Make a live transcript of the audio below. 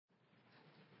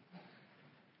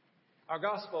Our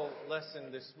gospel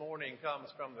lesson this morning comes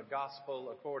from the Gospel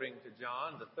according to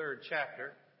John, the 3rd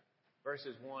chapter,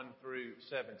 verses 1 through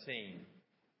 17.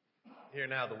 Hear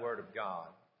now the word of God.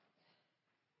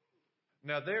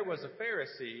 Now there was a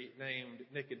Pharisee named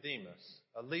Nicodemus,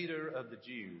 a leader of the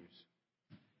Jews.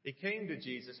 He came to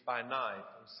Jesus by night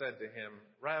and said to him,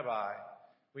 Rabbi,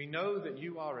 we know that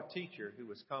you are a teacher who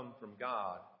has come from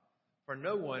God, for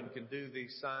no one can do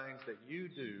these signs that you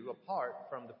do apart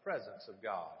from the presence of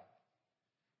God.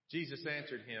 Jesus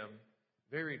answered him,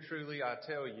 Very truly I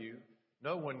tell you,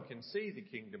 no one can see the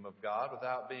kingdom of God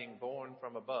without being born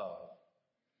from above.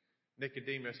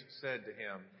 Nicodemus said to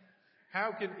him,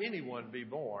 How can anyone be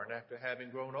born after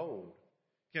having grown old?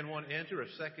 Can one enter a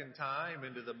second time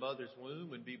into the mother's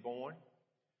womb and be born?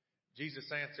 Jesus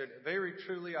answered, Very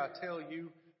truly I tell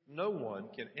you, no one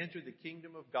can enter the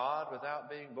kingdom of God without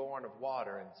being born of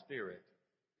water and spirit.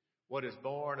 What is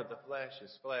born of the flesh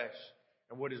is flesh,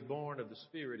 and what is born of the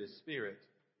Spirit is spirit.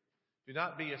 Do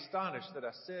not be astonished that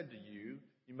I said to you,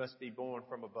 you must be born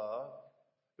from above.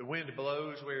 The wind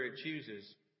blows where it chooses,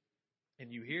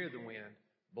 and you hear the wind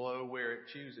blow where it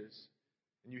chooses.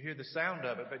 And you hear the sound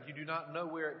of it, but you do not know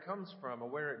where it comes from or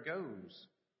where it goes.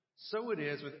 So it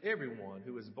is with everyone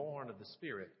who is born of the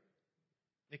Spirit.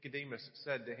 Nicodemus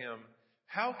said to him,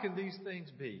 How can these things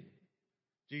be?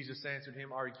 Jesus answered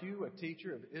him, Are you a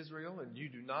teacher of Israel, and you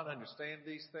do not understand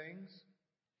these things?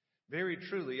 Very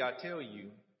truly, I tell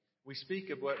you, we speak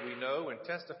of what we know and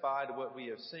testify to what we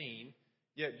have seen,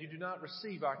 yet you do not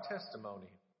receive our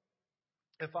testimony.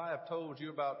 If I have told you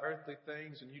about earthly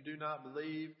things and you do not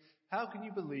believe, how can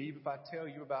you believe if I tell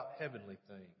you about heavenly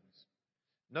things?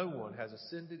 No one has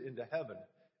ascended into heaven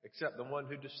except the one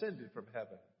who descended from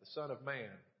heaven, the Son of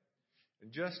Man.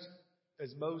 And just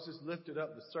as Moses lifted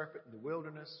up the serpent in the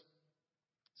wilderness,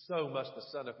 so must the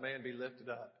Son of Man be lifted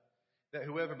up, that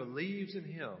whoever believes in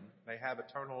him may have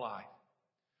eternal life.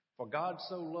 For God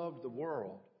so loved the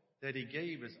world that he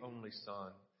gave his only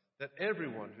Son, that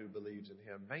everyone who believes in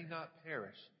him may not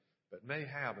perish, but may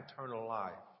have eternal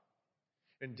life.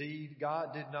 Indeed,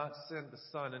 God did not send the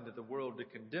Son into the world to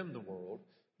condemn the world,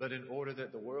 but in order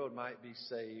that the world might be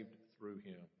saved through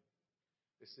him.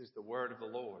 This is the word of the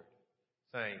Lord.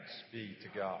 Thanks be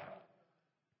to God.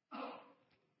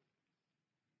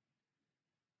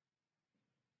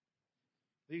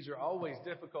 These are always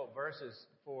difficult verses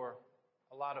for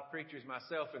a lot of preachers,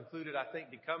 myself included, I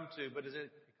think, to come to. But is it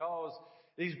because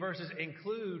these verses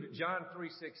include John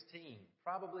 3:16,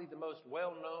 probably the most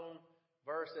well-known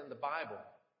verse in the Bible.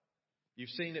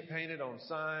 You've seen it painted on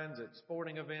signs at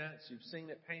sporting events. You've seen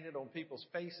it painted on people's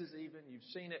faces even.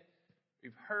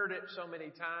 You've heard it so many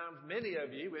times. Many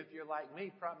of you, if you're like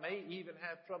me, may even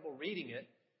have trouble reading it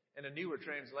in a newer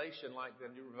translation like the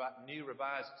New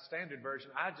Revised Standard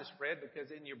Version I just read, because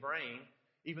in your brain,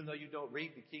 even though you don't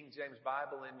read the King James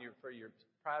Bible for your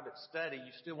private study,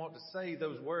 you still want to say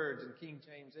those words in King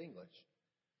James English.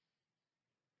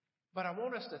 But I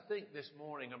want us to think this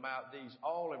morning about these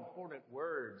all-important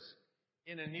words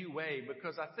in a new way,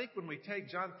 because I think when we take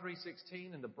John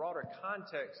 3:16 in the broader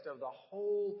context of the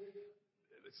whole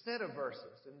set of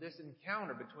verses and this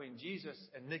encounter between Jesus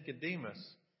and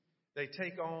Nicodemus, they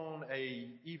take on a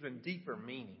even deeper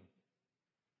meaning.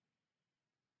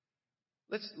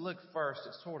 Let's look first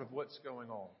at sort of what's going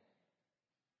on.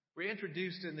 We're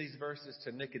introduced in these verses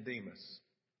to Nicodemus,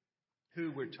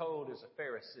 who we're told is a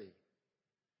Pharisee,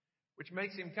 which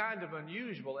makes him kind of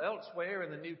unusual. Elsewhere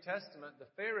in the New Testament, the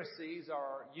Pharisees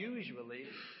are usually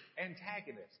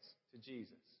antagonists to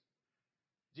Jesus.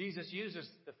 Jesus uses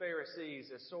the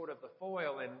Pharisees as sort of the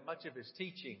foil in much of his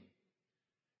teaching.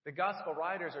 The gospel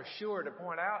writers are sure to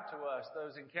point out to us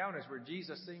those encounters where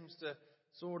Jesus seems to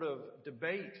sort of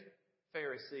debate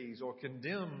Pharisees or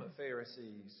condemn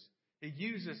Pharisees. He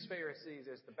uses Pharisees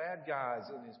as the bad guys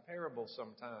in his parables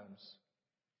sometimes.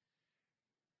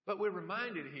 But we're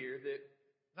reminded here that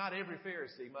not every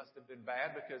Pharisee must have been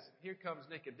bad, because here comes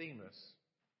Nicodemus.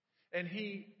 And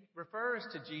he refers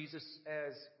to Jesus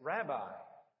as rabbi,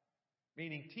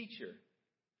 meaning teacher,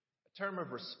 a term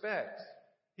of respect.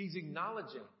 He's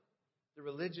acknowledging the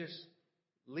religious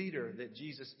leader that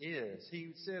Jesus is.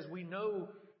 He says, we know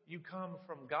you come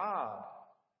from God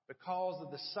because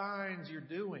of the signs you're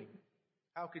doing.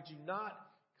 How could you not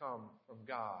come from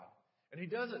God? And he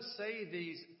doesn't say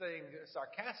these things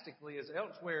sarcastically, as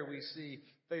elsewhere we see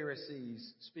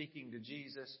Pharisees speaking to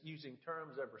Jesus using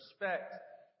terms of respect,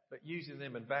 but using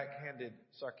them in backhanded,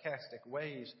 sarcastic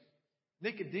ways.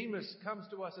 Nicodemus comes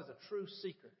to us as a true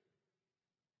seeker.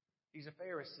 He's a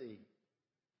Pharisee,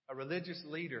 a religious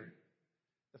leader.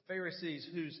 The Pharisees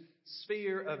whose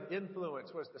sphere of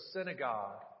influence was the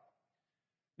synagogue.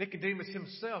 Nicodemus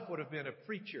himself would have been a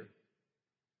preacher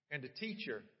and a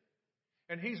teacher.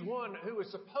 And he's one who is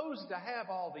supposed to have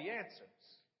all the answers.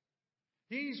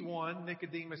 He's one,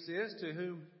 Nicodemus is, to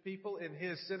whom people in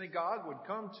his synagogue would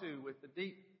come to with the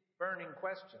deep, burning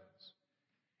questions.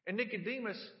 And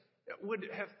Nicodemus would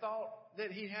have thought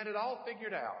that he had it all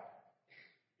figured out.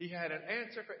 He had an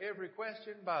answer for every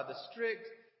question by the strict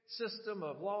system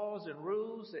of laws and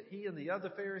rules that he and the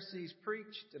other Pharisees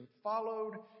preached and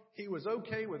followed. He was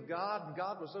okay with God, and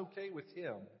God was okay with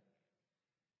him.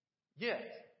 Yet,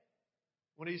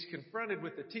 when he's confronted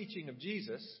with the teaching of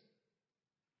Jesus,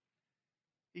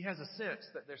 he has a sense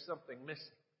that there's something missing.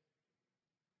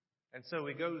 And so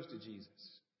he goes to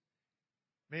Jesus.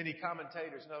 Many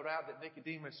commentators note out that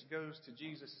Nicodemus goes to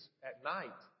Jesus at night,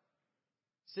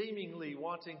 seemingly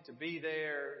wanting to be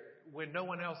there when no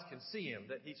one else can see him,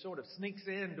 that he sort of sneaks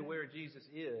into where Jesus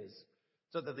is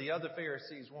so that the other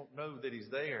Pharisees won't know that he's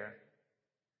there.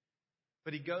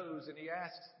 But he goes and he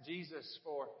asks Jesus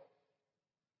for,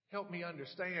 help me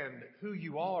understand who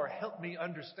you are. Help me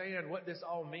understand what this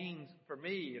all means for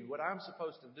me and what I'm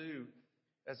supposed to do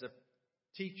as a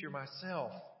teacher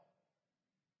myself.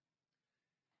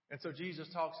 And so Jesus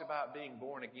talks about being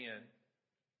born again.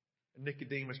 And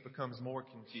Nicodemus becomes more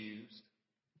confused.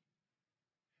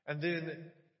 And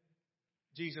then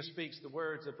Jesus speaks the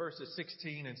words of verses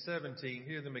 16 and 17.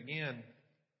 Hear them again.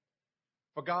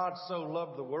 For God so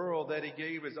loved the world that he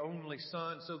gave his only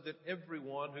Son, so that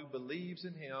everyone who believes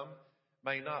in him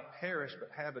may not perish but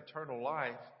have eternal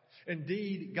life.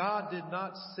 Indeed, God did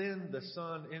not send the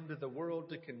Son into the world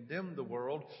to condemn the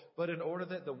world, but in order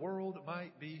that the world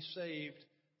might be saved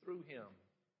through him.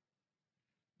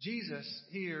 Jesus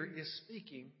here is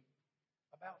speaking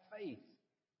about faith.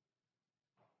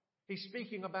 He's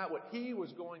speaking about what he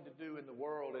was going to do in the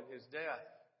world in his death.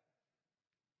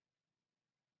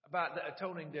 About the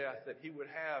atoning death that he would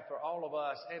have for all of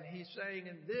us. And he's saying,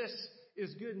 and this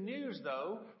is good news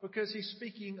though, because he's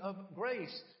speaking of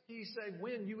grace. He's saying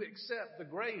when you accept the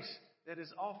grace that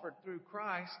is offered through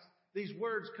Christ, these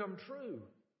words come true.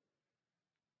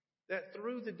 That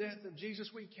through the death of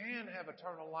Jesus, we can have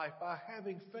eternal life by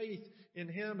having faith in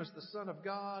him as the Son of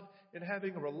God and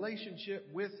having a relationship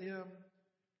with him.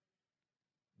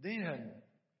 Then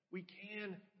we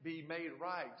can be made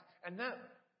right. And that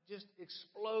just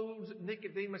explodes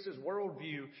Nicodemus's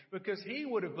worldview, because he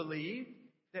would have believed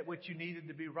that what you needed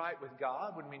to be right with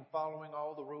God would mean following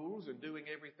all the rules and doing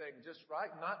everything just right,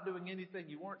 not doing anything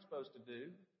you weren't supposed to do,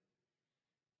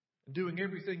 and doing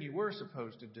everything you were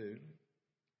supposed to do.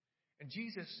 And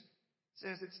Jesus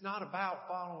says it's not about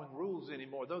following rules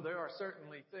anymore, though there are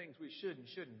certainly things we should and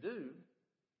shouldn't do.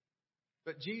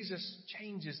 But Jesus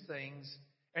changes things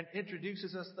and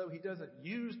introduces us, though he doesn't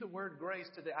use the word grace,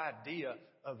 to the idea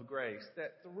of grace.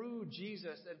 That through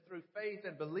Jesus and through faith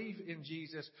and belief in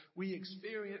Jesus, we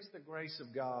experience the grace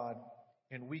of God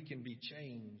and we can be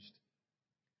changed.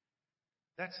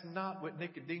 That's not what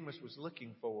Nicodemus was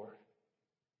looking for.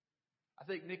 I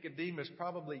think Nicodemus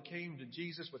probably came to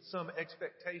Jesus with some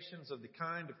expectations of the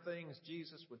kind of things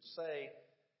Jesus would say.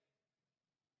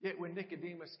 Yet when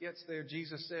Nicodemus gets there,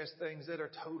 Jesus says things that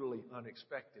are totally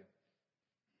unexpected.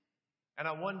 And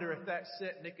I wonder if that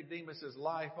set Nicodemus'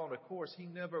 life on a course he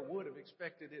never would have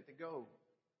expected it to go.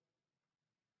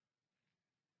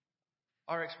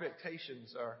 Our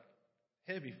expectations are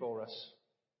heavy for us,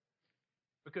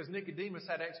 because Nicodemus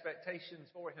had expectations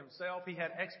for himself. He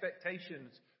had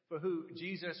expectations for who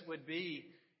Jesus would be.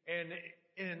 And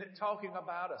in talking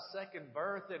about a second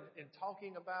birth and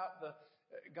talking about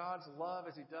God's love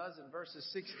as he does in verses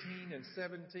 16 and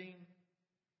 17,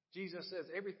 Jesus says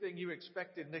everything you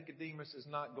expected, Nicodemus, is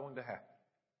not going to happen.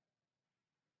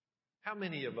 How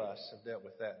many of us have dealt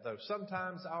with that, though?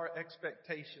 Sometimes our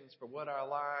expectations for what our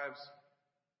lives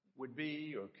would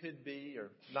be or could be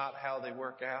or not how they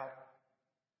work out.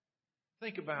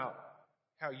 Think about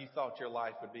how you thought your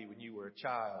life would be when you were a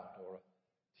child or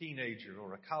a teenager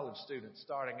or a college student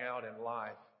starting out in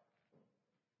life.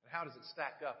 And how does it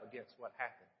stack up against what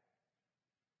happened?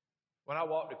 When I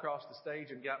walked across the stage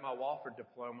and got my Wofford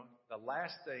diploma, the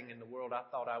last thing in the world I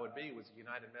thought I would be was a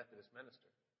United Methodist minister.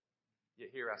 Yet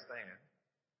here I stand.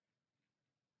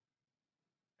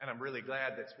 And I'm really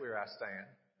glad that's where I stand.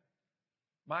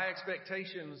 My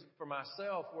expectations for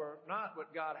myself were not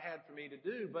what God had for me to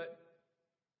do, but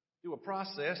through a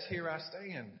process, here I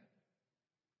stand.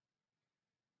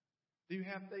 Do you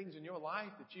have things in your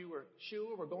life that you were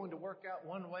sure were going to work out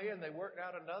one way and they worked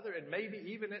out another? And maybe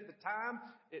even at the time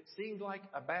it seemed like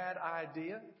a bad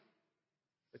idea,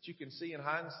 but you can see in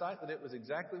hindsight that it was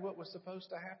exactly what was supposed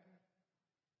to happen?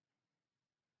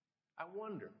 I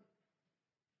wonder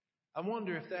I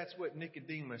wonder if that's what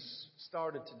Nicodemus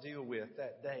started to deal with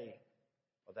that day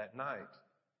or that night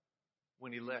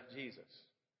when he left Jesus.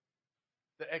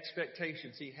 The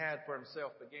expectations he had for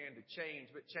himself began to change,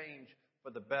 but change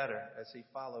for the better as he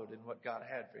followed in what God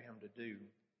had for him to do.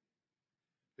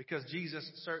 Because Jesus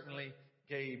certainly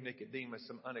gave Nicodemus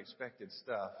some unexpected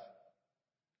stuff.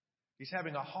 He's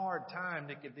having a hard time,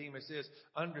 Nicodemus is,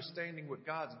 understanding what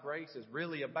God's grace is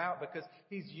really about because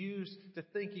he's used to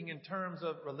thinking in terms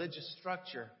of religious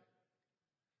structure.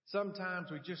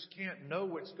 Sometimes we just can't know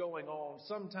what's going on.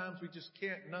 Sometimes we just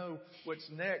can't know what's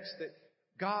next. That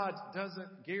God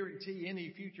doesn't guarantee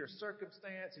any future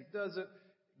circumstance. He doesn't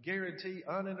guarantee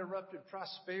uninterrupted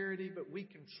prosperity, but we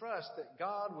can trust that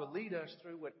God will lead us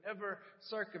through whatever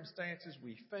circumstances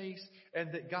we face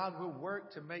and that God will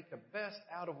work to make the best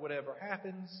out of whatever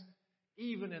happens,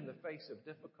 even in the face of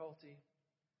difficulty.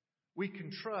 We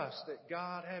can trust that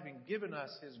God, having given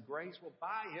us His grace, will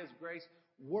by His grace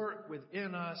work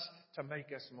within us to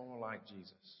make us more like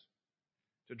Jesus,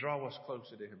 to draw us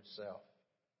closer to Himself.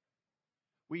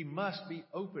 We must be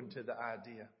open to the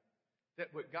idea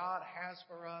that what God has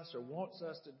for us or wants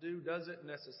us to do doesn't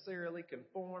necessarily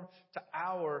conform to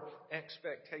our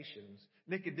expectations.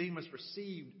 Nicodemus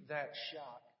received that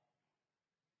shock.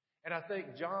 And I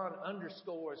think John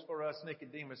underscores for us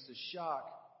Nicodemus' shock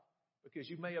because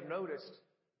you may have noticed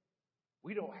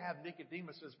we don't have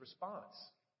Nicodemus' response.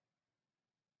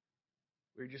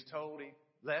 We're just told he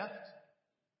left,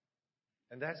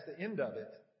 and that's the end of it.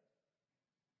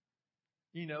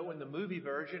 You know, in the movie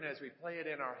version, as we play it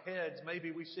in our heads,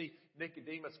 maybe we see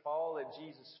Nicodemus fall at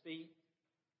Jesus' feet,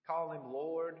 call Him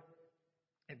Lord,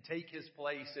 and take His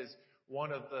place as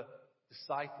one of the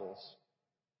disciples.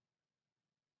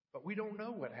 But we don't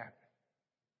know what happened.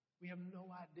 We have no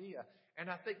idea. And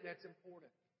I think that's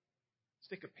important.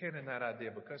 Stick a pin in that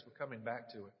idea because we're coming back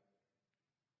to it.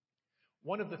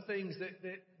 One of the things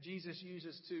that Jesus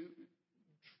uses to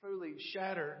truly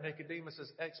shatter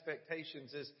Nicodemus'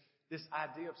 expectations is this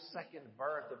idea of second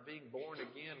birth, of being born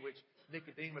again, which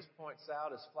Nicodemus points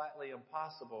out is flatly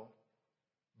impossible.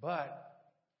 But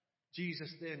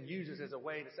Jesus then uses as a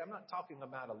way to say, I'm not talking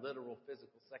about a literal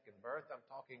physical second birth. I'm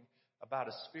talking about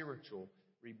a spiritual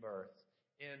rebirth.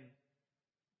 In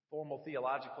formal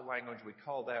theological language, we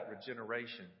call that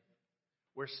regeneration.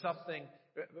 Where something,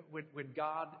 when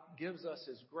God gives us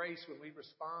His grace, when we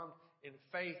respond in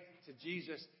faith to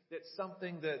Jesus, that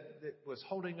something that was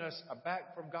holding us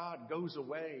back from God goes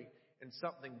away and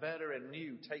something better and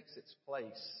new takes its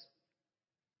place.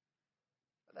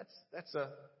 That's a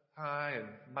high and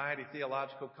mighty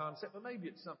theological concept, but maybe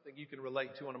it's something you can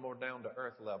relate to on a more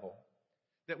down-to-earth level.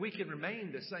 That we can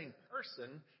remain the same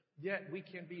person, yet we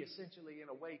can be essentially in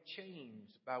a way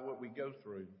changed by what we go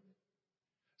through.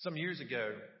 Some years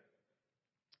ago,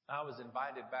 I was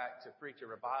invited back to preach a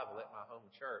revival at my home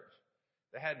church.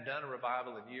 They hadn't done a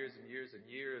revival in years and years and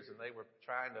years, and they were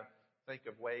trying to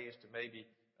think of ways to maybe,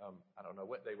 I don't know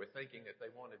what they were thinking, if they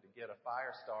wanted to get a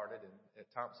fire started at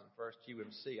Thompson First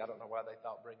UMC. I don't know why they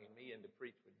thought bringing me in to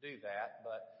preach would do that,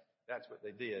 but that's what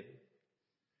they did.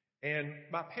 And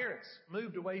my parents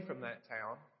moved away from that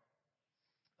town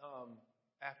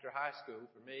after high school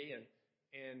for me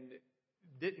and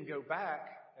didn't go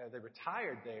back. They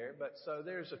retired there, but so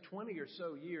there's a 20 or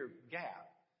so year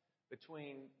gap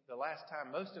between the last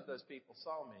time most of those people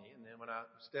saw me and then when I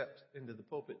stepped into the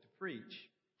pulpit to preach.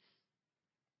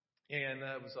 And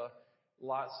there was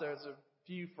there's a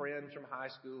few friends from high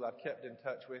school I've kept in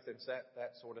touch with and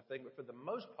that sort of thing. But for the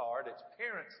most part, it's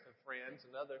parents of friends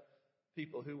and other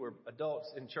people who were adults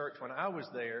in church when I was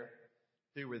there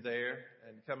who were there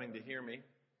and coming to hear me.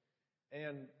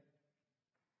 And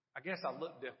I guess I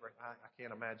look different. I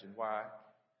can't imagine why.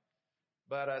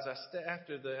 But as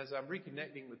I'm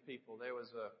reconnecting with people, there was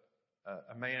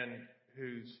a man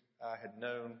who's I had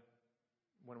known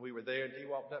when we were there, and he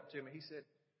walked up to me. He said,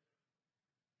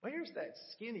 "Where's that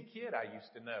skinny kid I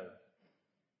used to know?"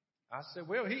 I said,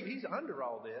 "Well, he's under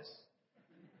all this."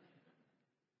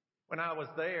 When I was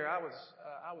there, I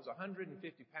was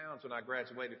 150 pounds when I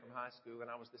graduated from high school,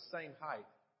 and I was the same height.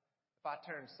 If I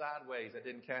turned sideways, I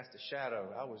didn't cast a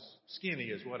shadow. I was skinny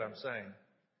is what I'm saying.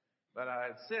 But I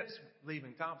had since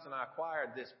leaving Thompson, I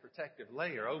acquired this protective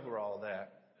layer over all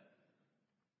that.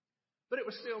 But it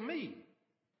was still me.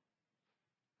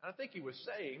 And I think he was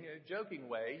saying, in a joking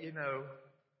way,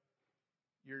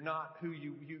 you're not who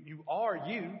you are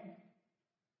you,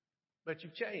 but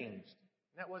you've changed.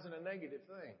 And that wasn't a negative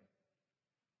thing.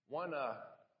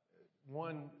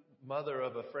 One mother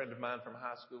of a friend of mine from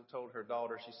high school told her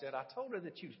daughter, she said, "I told her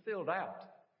that you filled out.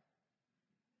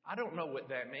 I don't know what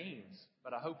that means,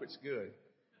 but I hope it's good."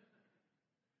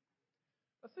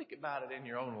 But think about it in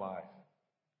your own life.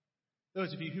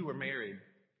 Those of you who are married,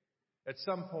 at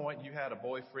some point you had a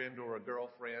boyfriend or a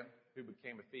girlfriend who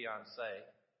became a fiancé.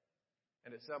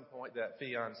 And at some point that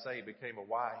fiancé became a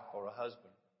wife or a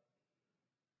husband.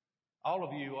 All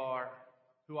of you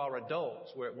who are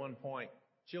adults were at one point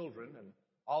children, and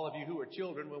all of you who are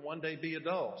children will one day be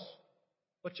adults.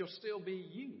 But you'll still be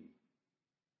you.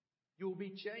 You'll be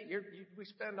changed. We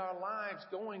spend our lives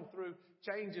going through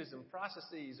changes and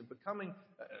processes of becoming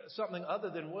something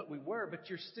other than what we were, but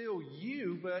you're still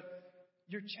you, but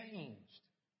you're changed.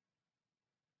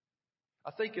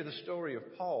 I think of the story of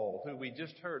Paul, who we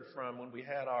just heard from when we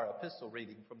had our epistle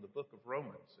reading from the book of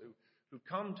Romans, which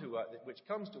comes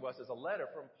to us as a letter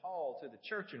from Paul to the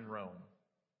church in Rome.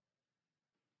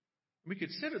 We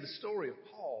consider the story of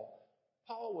Paul.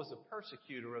 Paul was a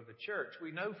persecutor of the church.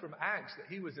 We know from Acts that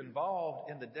he was involved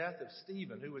in the death of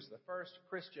Stephen, who was the first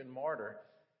Christian martyr.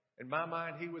 In my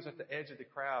mind, he was at the edge of the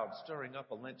crowd, stirring up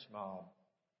a lynch mob.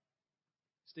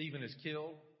 Stephen is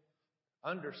killed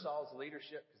under Saul's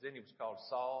leadership, because then he was called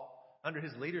Saul. Under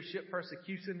his leadership,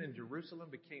 persecution in Jerusalem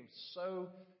became so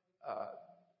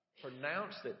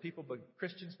pronounced that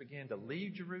Christians began to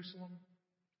leave Jerusalem.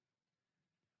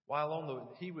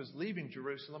 While he was leaving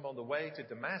Jerusalem on the way to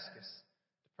Damascus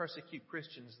to persecute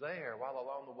Christians there, while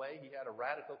along the way he had a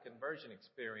radical conversion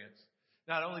experience.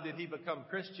 Not only did he become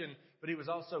Christian, but he was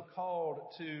also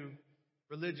called to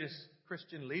religious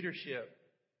Christian leadership.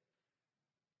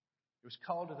 He was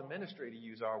called to the ministry, to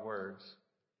use our words.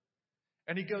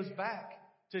 And he goes back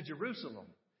to Jerusalem.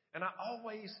 And I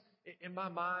always, in my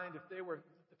mind,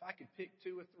 if I could pick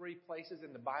 2 or 3 places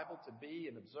in the Bible to be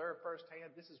and observe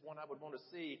firsthand, this is one I would want to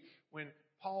see. When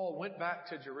Paul went back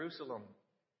to Jerusalem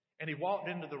and he walked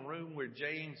into the room where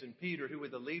James and Peter, who were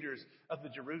the leaders of the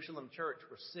Jerusalem church,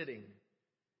 were sitting.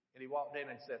 And he walked in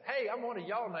and said, "Hey, I'm one of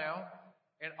y'all now.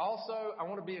 And also, I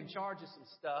want to be in charge of some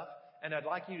stuff. And I'd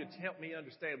like you to help me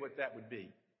understand what that would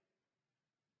be."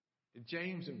 Did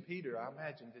James and Peter, I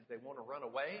imagine, did they want to run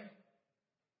away?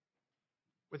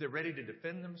 Were they ready to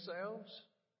defend themselves?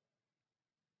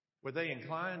 Were they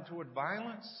inclined toward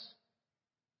violence?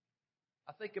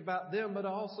 I think about them, but I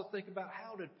also think about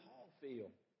how did Paul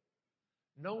feel?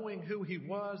 Knowing who he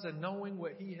was and knowing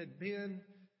what he had been,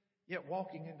 yet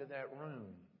walking into that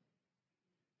room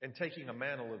and taking a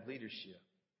mantle of leadership.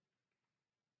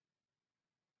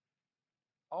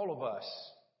 All of us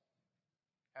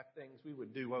have things we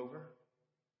would do over.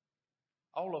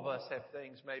 All of us have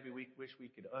things maybe we wish we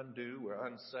could undo or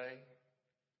unsay.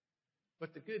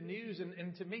 But the good news,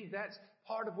 and to me that's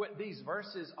part of what these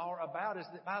verses are about, is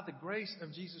that by the grace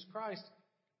of Jesus Christ,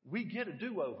 we get a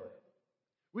do-over.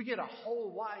 We get a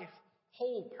whole life,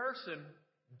 whole person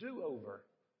do-over.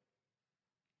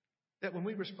 That when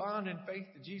we respond in faith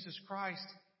to Jesus Christ,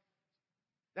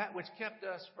 that which kept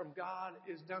us from God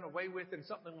is done away with, and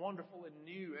something wonderful and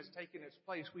new has taken its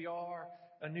place. We are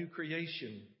a new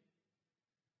creation.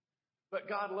 But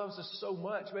God loves us so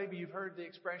much. Maybe you've heard the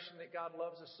expression that God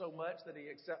loves us so much that He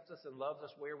accepts us and loves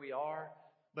us where we are,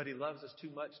 but He loves us too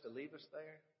much to leave us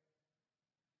there.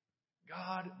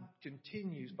 God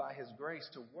continues by His grace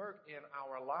to work in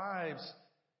our lives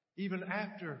even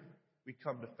after we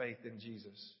come to faith in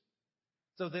Jesus.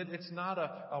 So that it's not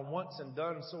a once and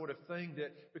done sort of thing,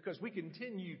 that because we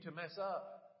continue to mess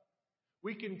up.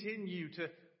 We continue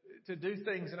to do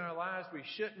things in our lives we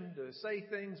shouldn't, to say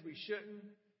things we shouldn't,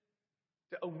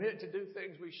 to omit to do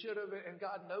things we should have, and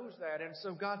God knows that. And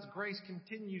so God's grace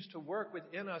continues to work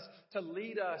within us to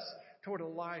lead us toward a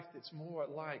life that's more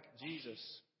like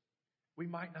Jesus. We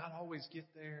might not always get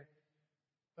there,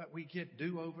 but we get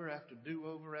do-over after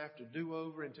do-over after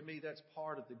do-over. And to me, that's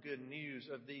part of the good news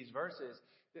of these verses,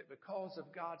 that because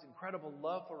of God's incredible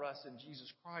love for us in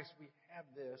Jesus Christ, we have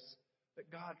this,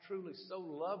 that God truly so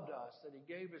loved us that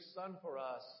He gave His Son for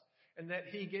us, and that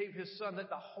He gave His Son that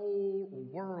the whole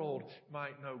world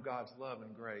might know God's love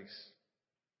and grace.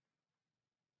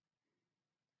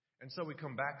 And so we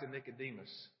come back to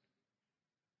Nicodemus.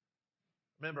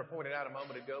 Remember, I pointed out a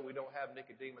moment ago, we don't have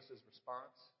Nicodemus'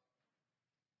 response.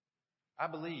 I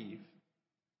believe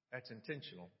that's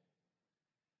intentional.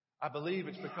 I believe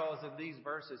it's because in these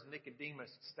verses, Nicodemus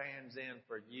stands in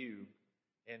for you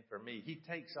and for me. He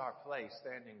takes our place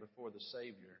standing before the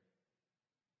Savior,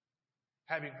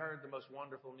 having heard the most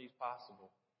wonderful news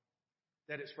possible,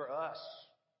 that it's for us,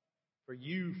 for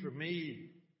you, for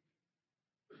me.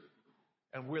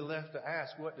 And we're left to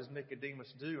ask, what does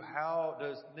Nicodemus do? How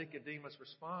does Nicodemus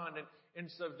respond? And in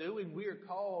so doing, we are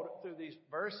called through these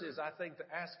verses, I think, to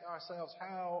ask ourselves,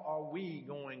 how are we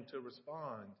going to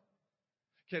respond?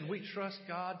 Can we trust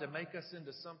God to make us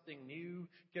into something new?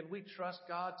 Can we trust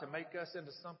God to make us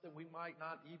into something we might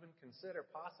not even consider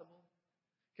possible?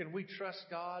 Can we trust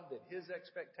God that His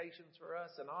expectations for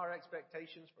us and our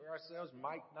expectations for ourselves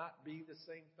might not be the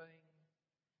same thing?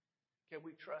 Can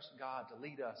we trust God to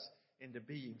lead us into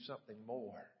being something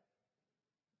more?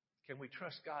 Can we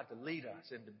trust God to lead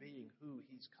us into being who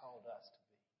He's called us to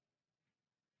be?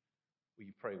 Will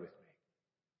you pray with me?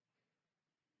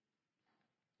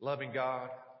 Loving God,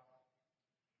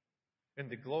 in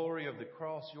the glory of the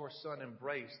cross, your Son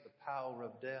embraced the power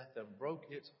of death and broke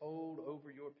its hold over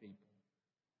your people.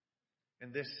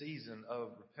 In this season of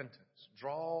repentance,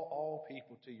 draw all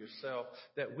people to yourself,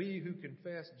 that we who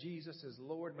confess Jesus as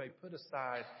Lord may put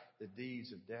aside the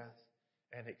deeds of death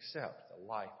and accept the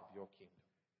life of your kingdom.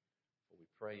 For we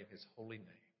pray in His holy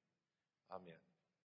name. Amen.